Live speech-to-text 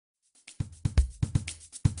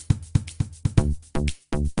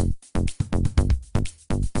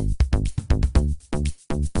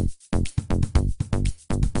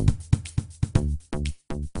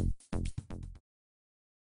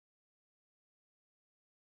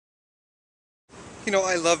You know,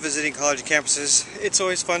 I love visiting college campuses. It's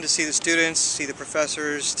always fun to see the students, see the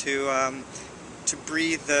professors, to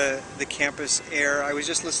breathe the campus air. I was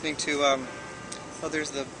just listening to oh,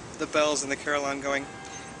 there's the bells and the carillon going.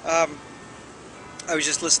 Um, I was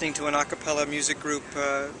just listening to an a cappella music group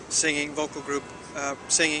singing, vocal group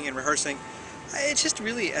singing and rehearsing. It's just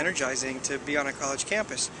really energizing to be on a college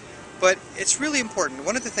campus. But it's really important.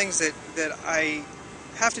 One of the things that I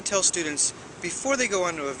have to tell students before they go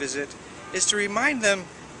on to a visit is to remind them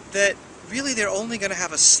that really they're only going to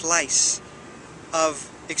have a slice of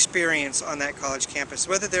experience on that college campus.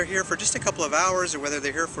 Whether they're here for just a couple of hours or whether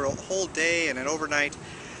they're here for a whole day and an overnight,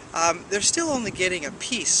 they're still only getting a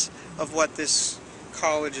piece of what this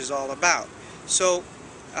college is all about. So,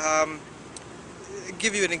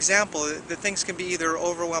 give you an example, that things can be either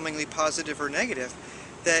overwhelmingly positive or negative.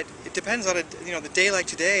 That it depends on the day like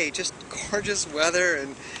today, just gorgeous weather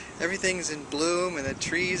and everything's in bloom and the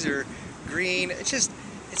trees are green. It's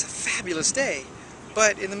a fabulous day.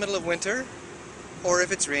 But in the middle of winter, or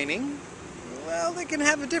if it's raining, well, they can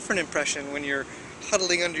have a different impression when you're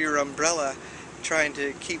huddling under your umbrella trying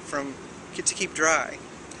to keep dry.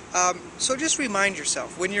 So just remind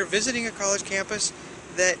yourself when you're visiting a college campus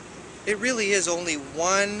that it really is only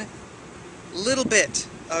one little bit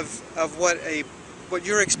of what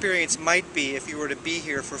your experience might be if you were to be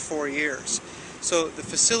here for 4 years. So the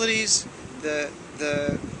facilities, the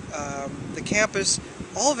campus,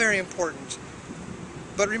 all very important.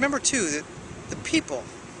 But remember too that the people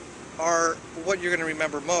are what you're going to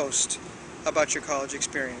remember most about your college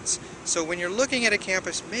experience. So when you're looking at a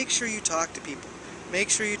campus, make sure you talk to people. Make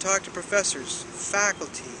sure you talk to professors,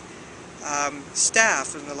 faculty,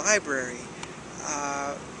 staff in the library,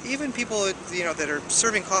 even people that are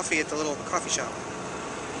serving coffee at the little coffee shop.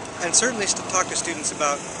 And certainly to talk to students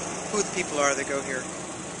about who the people are that go here.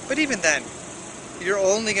 But even then, you're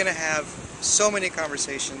only going to have so many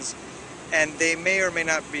conversations, and they may or may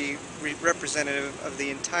not be representative of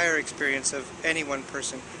the entire experience of any one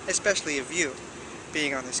person, especially of you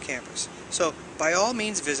being on this campus. So by all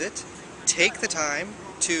means visit, take the time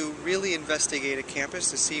to really investigate a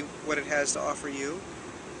campus to see what it has to offer you,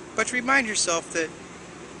 but remind yourself that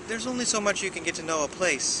there's only so much you can get to know a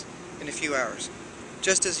place in a few hours.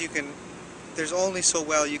 Just as there's only so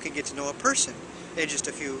well you can get to know a person in just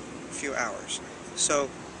a few hours. So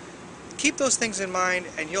keep those things in mind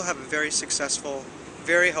and you'll have a very successful,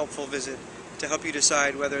 very helpful visit to help you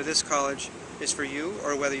decide whether this college is for you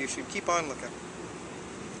or whether you should keep on looking.